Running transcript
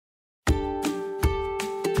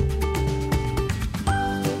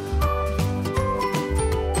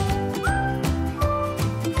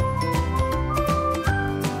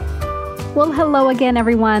Well, hello again,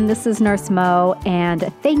 everyone. This is Nurse Mo,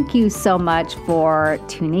 and thank you so much for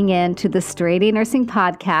tuning in to the Straight A Nursing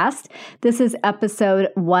Podcast. This is episode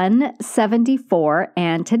 174,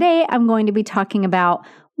 and today I'm going to be talking about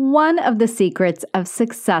one of the secrets of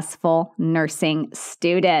successful nursing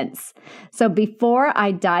students. So before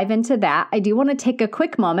I dive into that, I do want to take a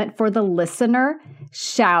quick moment for the listener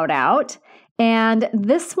shout out. And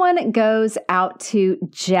this one goes out to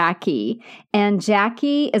Jackie. And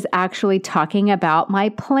Jackie is actually talking about my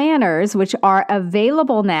planners, which are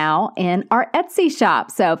available now in our Etsy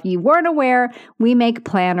shop. So if you weren't aware, we make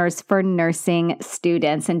planners for nursing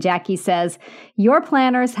students. And Jackie says, your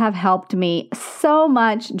planners have helped me so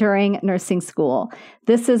much during nursing school.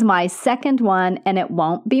 This is my second one, and it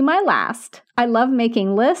won't be my last. I love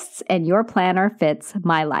making lists, and your planner fits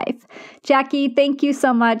my life. Jackie, thank you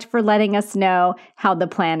so much for letting us know how the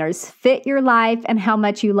planners fit your life and how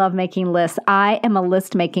much you love making lists. I am a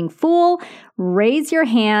list-making fool. Raise your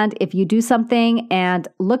hand if you do something and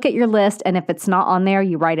look at your list, and if it's not on there,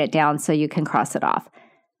 you write it down so you can cross it off.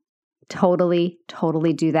 Totally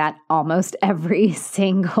do that almost every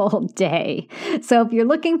single day. So if you're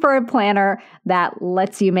looking for a planner that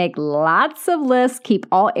lets you make lots of lists, keep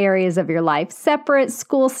all areas of your life separate,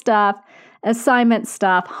 school stuff, assignment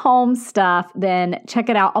stuff, home stuff, then check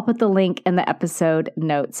it out. I'll put the link in the episode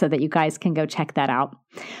notes so that you guys can go check that out.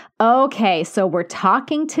 Okay, so we're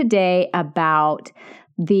talking today about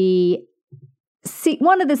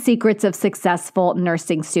one of the secrets of successful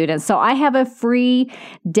nursing students. So I have a free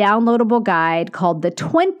downloadable guide called The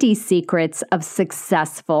 20 Secrets of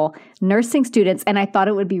Successful Nursing Students, and I thought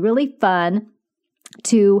it would be really fun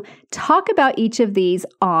to talk about each of these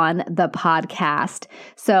on the podcast.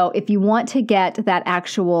 So if you want to get that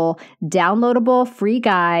actual downloadable free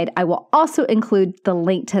guide, I will also include the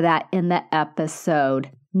link to that in the episode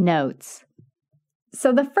notes.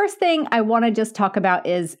 So the first thing I want to just talk about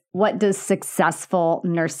is, what does successful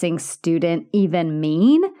nursing student even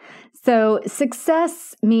mean? So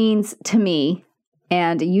success means to me,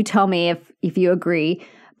 and you tell me if you agree,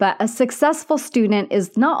 but a successful student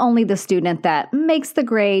is not only the student that makes the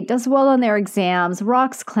grade, does well on their exams,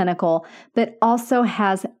 rocks clinical, but also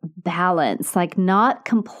has balance, like not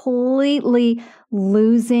completely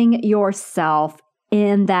losing yourself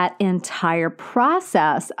in that entire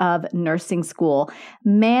process of nursing school,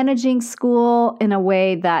 managing school in a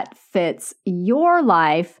way that fits your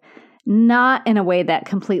life, not in a way that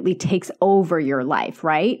completely takes over your life,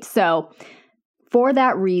 right? So for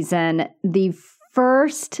that reason, the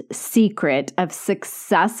first secret of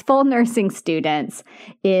successful nursing students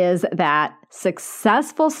is that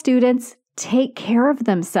successful students take care of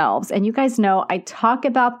themselves. And you guys know I talk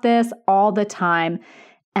about this all the time,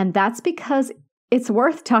 and that's because it's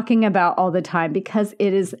worth talking about all the time, because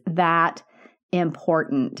it is that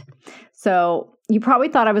important. So you probably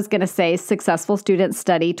thought I was going to say successful students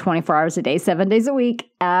study 24 hours a day, 7 days a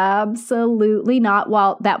week. Absolutely not.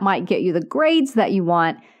 While that might get you the grades that you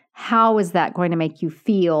want, how is that going to make you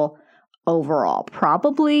feel overall?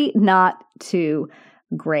 Probably not too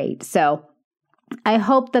great. So I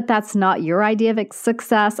hope that that's not your idea of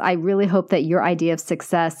success. I really hope that your idea of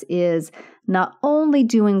success is not only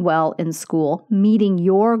doing well in school, meeting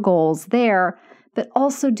your goals there, but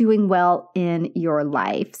also doing well in your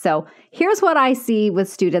life. So here's what I see with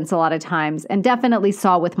students a lot of times, and definitely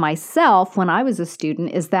saw with myself when I was a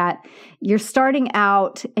student, is that you're starting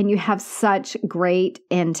out and you have such great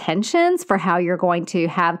intentions for how you're going to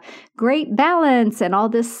have great balance and all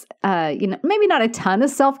this, maybe not a ton of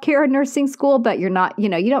self-care in nursing school, but you're not, you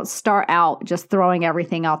don't start out just throwing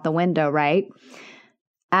everything out the window, right?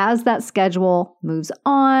 As that schedule moves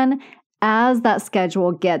on, as that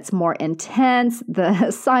schedule gets more intense, the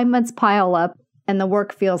assignments pile up and the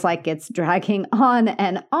work feels like it's dragging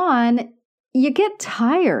on, you get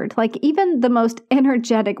tired. Like even the most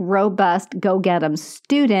energetic, robust, go-get-'em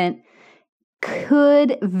student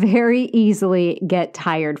could very easily get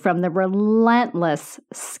tired from the relentless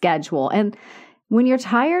schedule. And when you're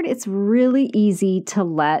tired, it's really easy to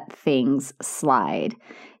let things slide.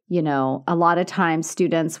 A lot of times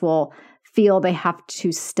students will feel they have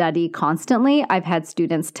to study constantly. I've had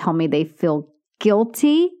students tell me they feel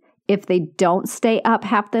guilty if they don't stay up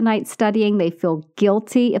half the night studying. They feel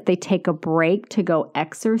guilty if they take a break to go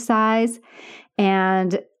exercise.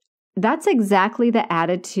 And that's exactly the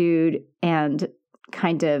attitude and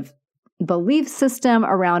kind of belief system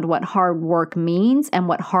around what hard work means, and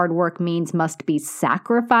what hard work means must be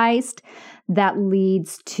sacrificed, that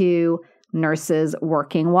leads to nurses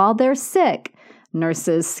working while they're sick,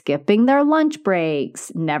 nurses skipping their lunch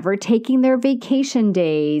breaks, never taking their vacation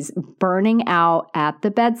days, burning out at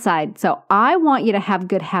the bedside. So I want you to have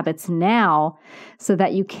good habits now so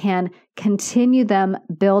that you can continue them,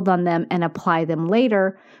 build on them, and apply them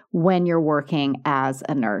later when you're working as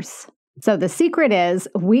a nurse. So the secret is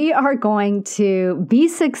we are going to be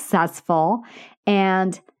successful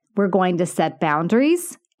and we're going to set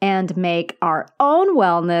boundaries and make our own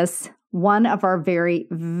wellness one of our very,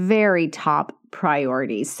 very top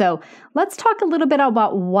priorities. So let's talk a little bit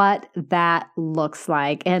about what that looks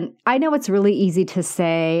like. And I know it's really easy to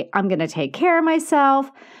say, I'm going to take care of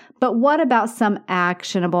myself, but what about some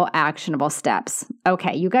actionable steps?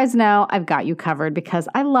 Okay, you guys know I've got you covered because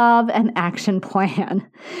I love an action plan.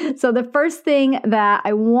 So the first thing that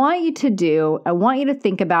I want you to do, I want you to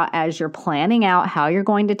think about as you're planning out how you're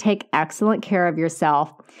going to take excellent care of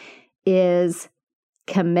yourself is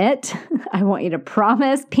commit. I want you to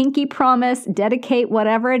promise, pinky promise, dedicate,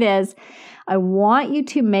 whatever it is. I want you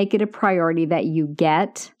to make it a priority that you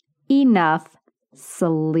get enough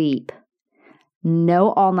sleep.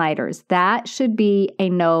 No all-nighters. That should be a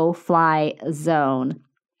no-fly zone.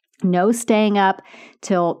 No staying up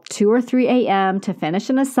till 2 or 3 a.m. to finish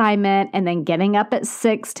an assignment and then getting up at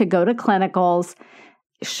 6 to go to clinicals.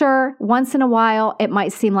 Sure, once in a while, it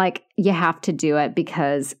might seem like you have to do it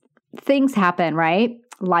because things happen, right?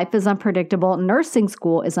 Life is unpredictable. Nursing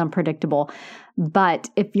school is unpredictable. But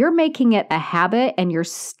if you're making it a habit and your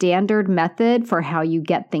standard method for how you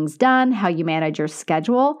get things done, how you manage your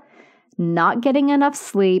schedule, not getting enough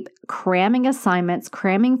sleep, cramming assignments,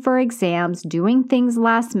 cramming for exams, doing things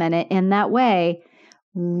last minute in that way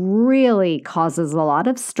really causes a lot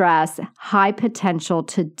of stress, high potential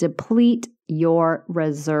to deplete your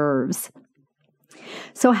reserves.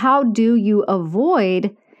 So how do you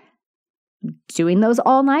avoid doing those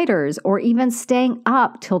all-nighters or even staying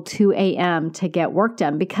up till 2 a.m. to get work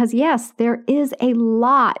done? Because yes, there is a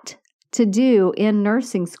lot to do in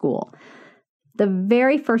nursing school. The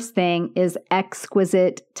very first thing is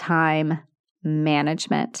exquisite time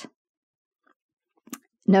management.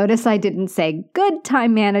 Notice I didn't say good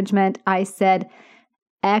time management. I said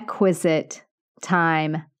exquisite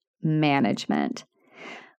time management.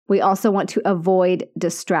 We also want to avoid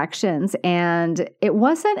distractions. And it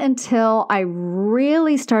wasn't until I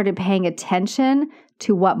really started paying attention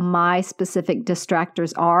to what my specific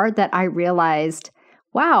distractors are that I realized,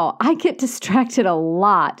 wow, I get distracted a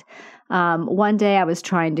lot. One day I was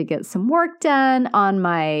trying to get some work done on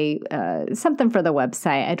my, something for the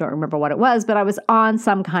website. I don't remember what it was, but I was on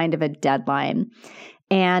some kind of a deadline.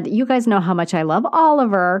 And you guys know how much I love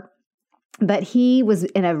Oliver, but he was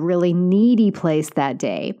in a really needy place that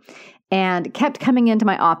day and kept coming into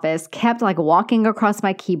my office, kept like walking across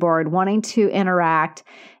my keyboard, wanting to interact.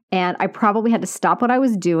 And I probably had to stop what I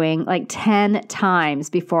was doing like 10 times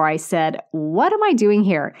before I said, what am I doing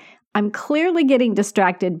here? I'm clearly getting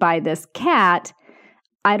distracted by this cat.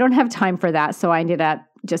 I don't have time for that. So I ended up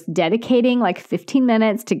just dedicating like 15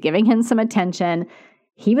 minutes to giving him some attention.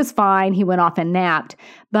 He was fine. He went off and napped.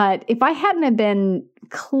 But if I hadn't have been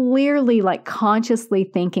clearly like consciously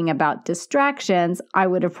thinking about distractions, I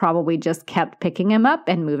would have probably just kept picking him up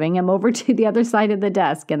and moving him over to the other side of the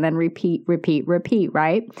desk and then repeat,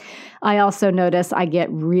 right? I also notice I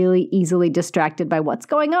get really easily distracted by what's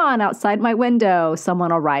going on outside my window.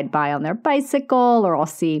 Someone will ride by on their bicycle, or I'll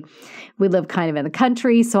see, we live kind of in the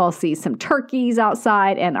country, so I'll see some turkeys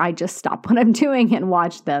outside and I just stop what I'm doing and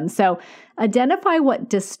watch them. So identify what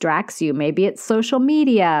distracts you. Maybe it's social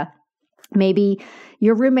media. Maybe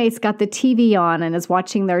your roommate's got the TV on and is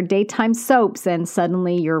watching their daytime soaps and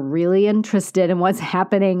suddenly you're really interested in what's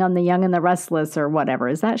happening on The Young and the Restless or whatever.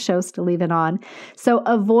 Is that show still even on? So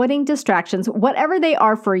avoiding distractions, whatever they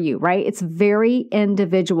are for you, right? It's very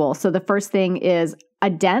individual. So the first thing is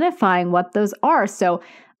identifying what those are. So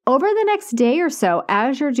over the next day or so,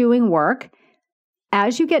 as you're doing work,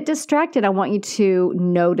 as you get distracted, I want you to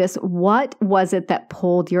notice what was it that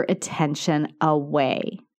pulled your attention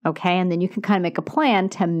away. Okay, and then you can kind of make a plan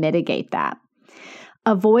to mitigate that.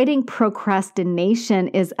 Avoiding procrastination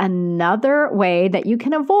is another way that you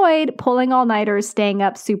can avoid pulling all-nighters, staying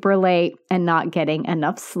up super late, and not getting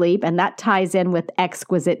enough sleep. And that ties in with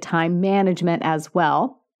exquisite time management as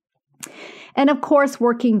well. And of course,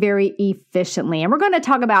 working very efficiently. And we're going to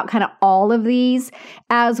talk about kind of all of these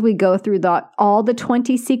as we go through all the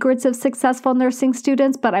 20 secrets of successful nursing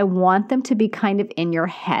students, but I want them to be kind of in your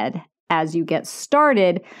head as you get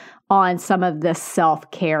started on some of the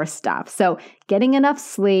self-care stuff. So getting enough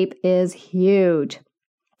sleep is huge.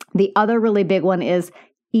 The other really big one is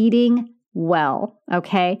eating well,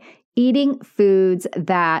 okay? Eating foods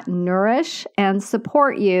that nourish and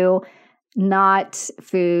support you not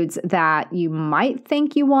foods that you might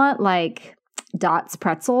think you want, like Dots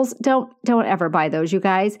pretzels. Don't ever buy those, you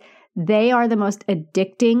guys. They are the most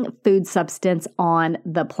addicting food substance on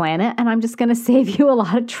the planet, and I'm just going to save you a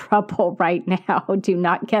lot of trouble right now. Do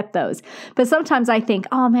not get those. But sometimes I think,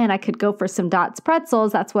 oh man, I could go for some Dots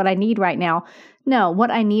pretzels. That's what I need right now. No,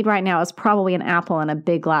 what I need right now is probably an apple and a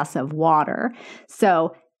big glass of water.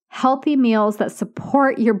 So healthy meals that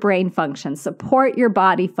support your brain function, support your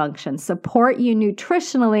body function, support you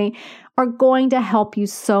nutritionally are going to help you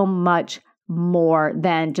so much more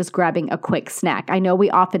than just grabbing a quick snack. I know we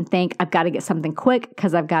often think I've got to get something quick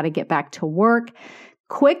because I've got to get back to work.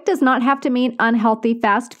 Quick does not have to mean unhealthy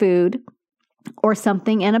fast food or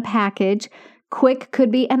something in a package. Quick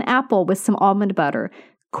could be an apple with some almond butter.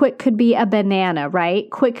 Quick could be a banana, right?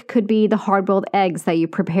 Quick could be the hard-boiled eggs that you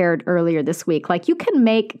prepared earlier this week. Like, you can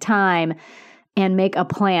make time and make a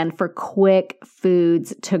plan for quick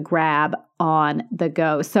foods to grab on the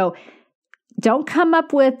go. So don't come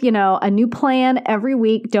up with, a new plan every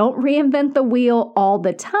week. Don't reinvent the wheel all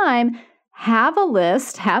the time. Have a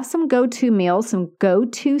list, have some go-to meals, some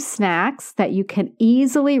go-to snacks that you can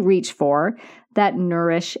easily reach for that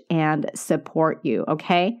nourish and support you,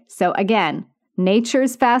 okay? So again,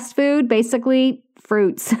 nature's fast food, basically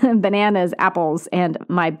fruits, bananas, apples, and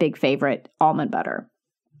my big favorite, almond butter.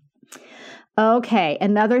 Okay,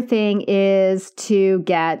 another thing is to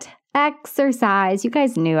get exercise. You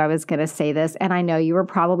guys knew I was going to say this, and I know you were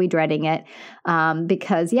probably dreading it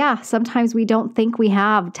because, sometimes we don't think we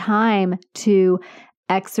have time to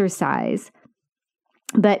exercise,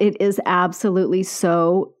 but it is absolutely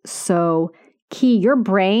so key. Your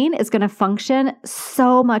brain is going to function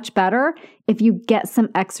so much better if you get some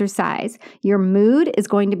exercise. Your mood is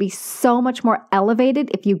going to be so much more elevated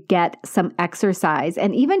if you get some exercise.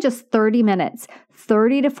 And even just 30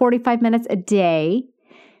 to 45 minutes a day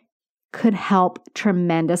could help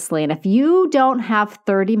tremendously. And if you don't have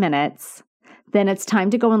 30 minutes, then it's time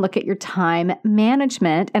to go and look at your time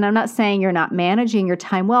management. And I'm not saying you're not managing your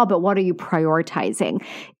time well, but what are you prioritizing?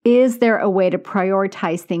 Is there a way to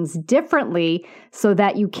prioritize things differently so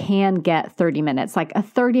that you can get 30 minutes, like a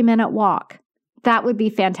 30-minute walk? That would be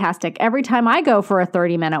fantastic. Every time I go for a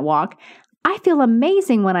 30-minute walk, I feel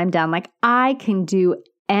amazing when I'm done. Like, I can do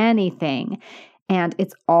anything. And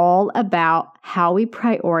it's all about how we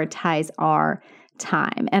prioritize our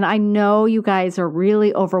time. And I know you guys are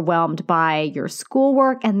really overwhelmed by your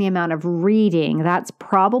schoolwork and the amount of reading. That's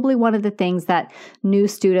probably one of the things that new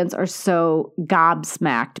students are so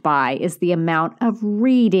gobsmacked by, is the amount of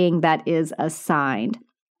reading that is assigned.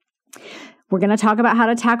 We're going to talk about how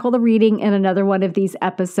to tackle the reading in another one of these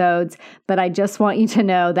episodes, but I just want you to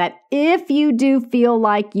know that if you do feel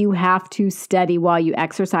like you have to study while you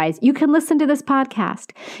exercise, you can listen to this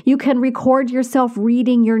podcast. You can record yourself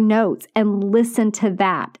reading your notes and listen to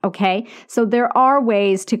that, okay? So there are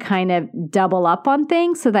ways to kind of double up on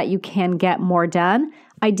things so that you can get more done.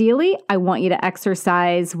 Ideally, I want you to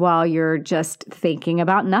exercise while you're just thinking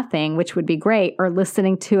about nothing, which would be great, or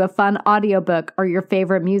listening to a fun audiobook or your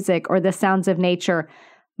favorite music or the sounds of nature.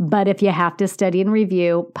 But if you have to study and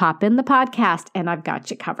review, pop in the podcast and I've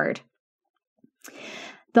got you covered.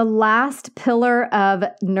 The last pillar of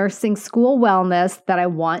nursing school wellness that I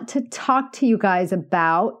want to talk to you guys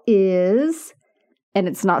about is, and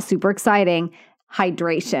it's not super exciting,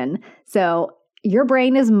 hydration. So your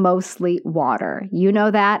brain is mostly water. You know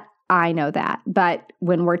that. I know that. But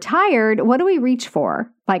when we're tired, what do we reach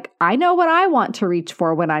for? Like, I know what I want to reach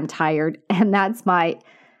for when I'm tired, and that's my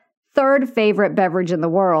third favorite beverage in the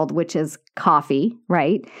world, which is coffee,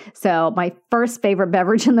 right? So my first favorite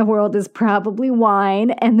beverage in the world is probably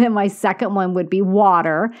wine, and then my second one would be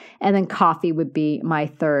water, and then coffee would be my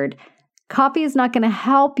third. Coffee is not going to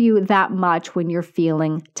help you that much when you're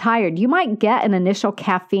feeling tired. You might get an initial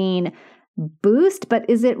caffeine boost, but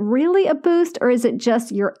is it really a boost, or is it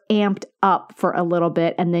just you're amped up for a little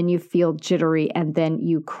bit and then you feel jittery and then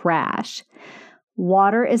you crash?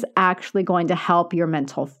 Water is actually going to help your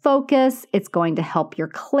mental focus. It's going to help your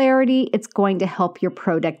clarity. It's going to help your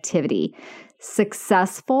productivity.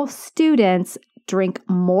 Successful students drink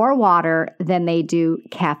more water than they do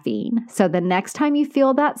caffeine. So the next time you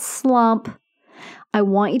feel that slump, I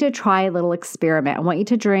want you to try a little experiment. I want you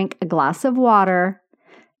to drink a glass of water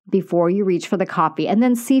before you reach for the coffee, and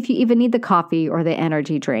then see if you even need the coffee or the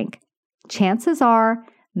energy drink. Chances are,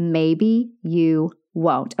 maybe you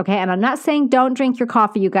won't, okay? And I'm not saying don't drink your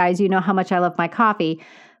coffee, you guys. You know how much I love my coffee,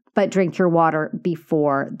 but drink your water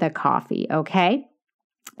before the coffee, okay?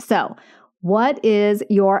 So, what is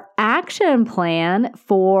your action plan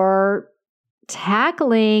for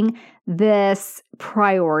tackling this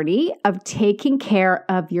priority of taking care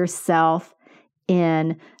of yourself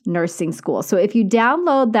in nursing school. So if you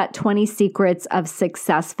download that 20 Secrets of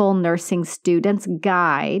Successful Nursing Students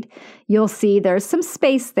guide, you'll see there's some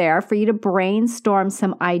space there for you to brainstorm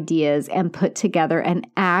some ideas and put together an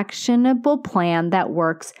actionable plan that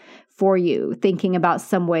works for you, thinking about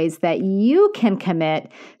some ways that you can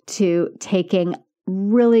commit to taking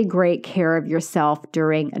really great care of yourself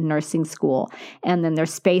during nursing school. And then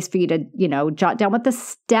there's space for you to, jot down what the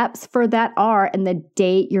steps for that are and the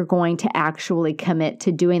date you're going to actually commit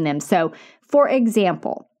to doing them. So, for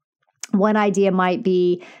example, one idea might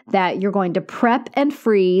be that you're going to prep and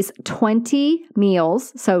freeze 20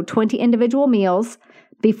 meals, so 20 individual meals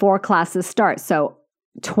before classes start. So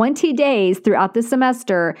 20 days throughout the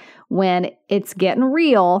semester when it's getting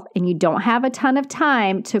real and you don't have a ton of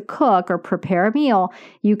time to cook or prepare a meal,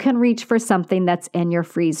 you can reach for something that's in your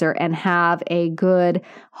freezer and have a good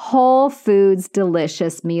whole foods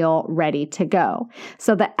delicious meal ready to go.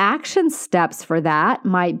 So the action steps for that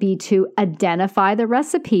might be to identify the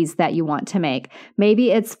recipes that you want to make.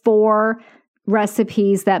 Maybe it's 4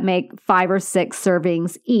 recipes that make 5 or 6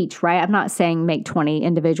 servings each, right? I'm not saying make 20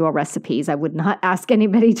 individual recipes. I would not ask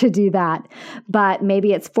anybody to do that. But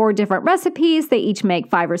maybe it's 4 different recipes. They each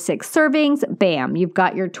make 5 or 6 servings. Bam, you've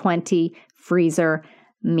got your 20 freezer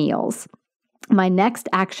meals. My next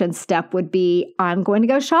action step would be, I'm going to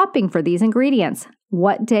go shopping for these ingredients.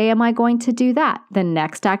 What day am I going to do that? The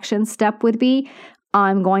next action step would be,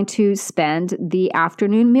 I'm going to spend the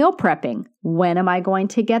afternoon meal prepping. When am I going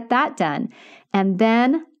to get that done? And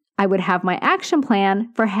then I would have my action plan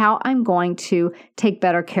for how I'm going to take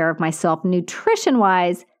better care of myself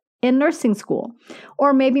nutrition-wise in nursing school.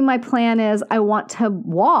 Or maybe my plan is I want to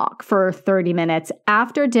walk for 30 minutes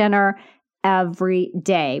after dinner every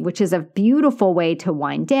day, which is a beautiful way to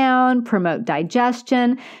wind down, promote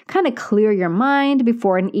digestion, kind of clear your mind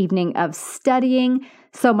before an evening of studying.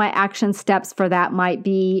 So my action steps for that might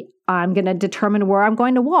be, I'm going to determine where I'm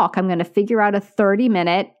going to walk. I'm going to figure out a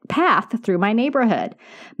 30-minute path through my neighborhood.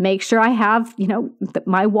 Make sure I have,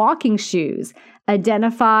 my walking shoes.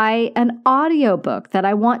 Identify an audiobook that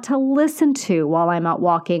I want to listen to while I'm out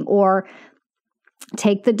walking, or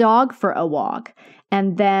take the dog for a walk.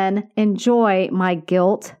 And then enjoy my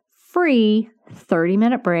guilt-free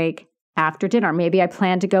 30-minute break after dinner. Maybe I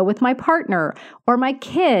plan to go with my partner or my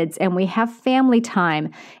kids, and we have family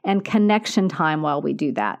time and connection time while we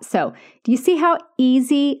do that. So, do you see how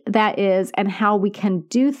easy that is and how we can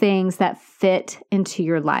do things that fit into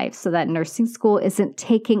your life so that nursing school isn't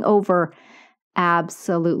taking over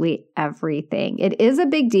absolutely everything? It is a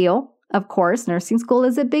big deal. Of course, nursing school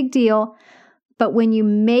is a big deal. But when you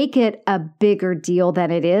make it a bigger deal than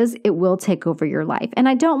it is, it will take over your life. And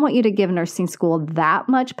I don't want you to give nursing school that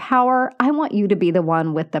much power. I want you to be the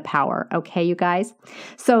one with the power. Okay, you guys?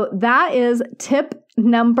 So that is tip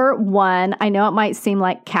number 1. I know it might seem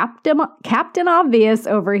like Captain Obvious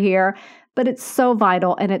over here, but it's so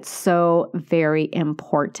vital and it's so very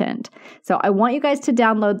important. So I want you guys to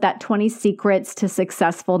download that 20 Secrets to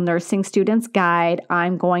Successful Nursing Students guide.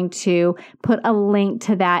 I'm going to put a link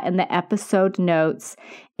to that in the episode notes,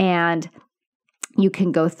 and you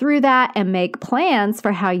can go through that and make plans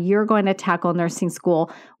for how you're going to tackle nursing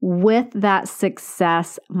school with that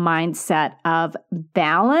success mindset of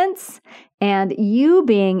balance and you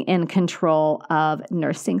being in control of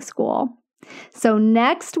nursing school. So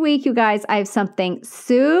next week, you guys, I have something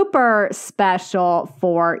super special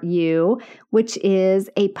for you, which is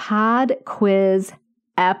a pod quiz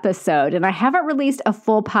episode. And I haven't released a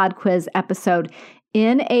full pod quiz episode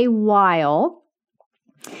in a while.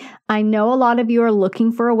 I know a lot of you are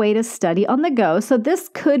looking for a way to study on the go, so this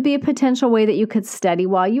could be a potential way that you could study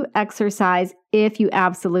while you exercise if you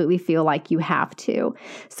absolutely feel like you have to.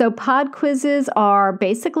 So pod quizzes are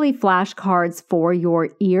basically flashcards for your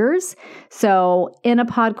ears. So in a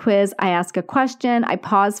pod quiz, I ask a question, I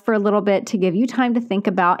pause for a little bit to give you time to think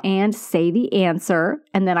about and say the answer,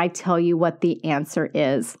 and then I tell you what the answer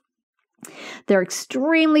is. They're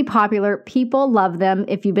extremely popular. People love them.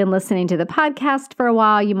 If you've been listening to the podcast for a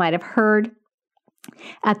while, you might have heard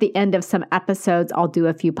at the end of some episodes, I'll do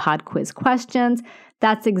a few pod quiz questions.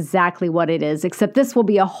 That's exactly what it is, except this will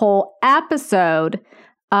be a whole episode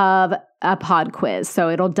of a pod quiz. So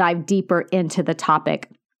it'll dive deeper into the topic.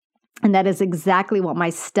 And that is exactly what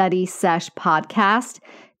my Study Sesh podcast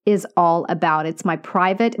is all about. It's my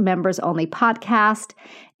private members only podcast,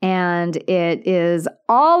 and it is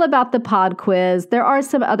all about the pod quiz. There are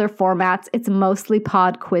some other formats. It's mostly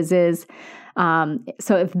pod quizzes.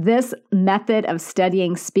 So if this method of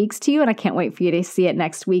studying speaks to you, and I can't wait for you to see it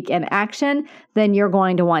next week in action, then you're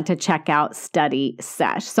going to want to check out Study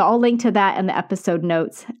Sesh. So I'll link to that in the episode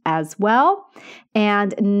notes as well.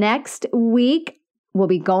 And next week, we'll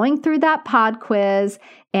be going through that pod quiz,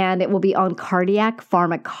 and it will be on cardiac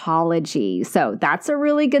pharmacology. So that's a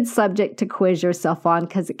really good subject to quiz yourself on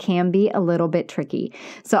because it can be a little bit tricky.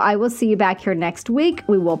 So I will see you back here next week.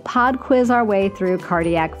 We will pod quiz our way through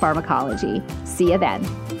cardiac pharmacology. See you then.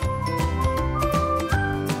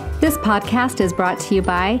 This podcast is brought to you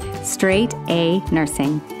by Straight A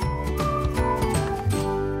Nursing.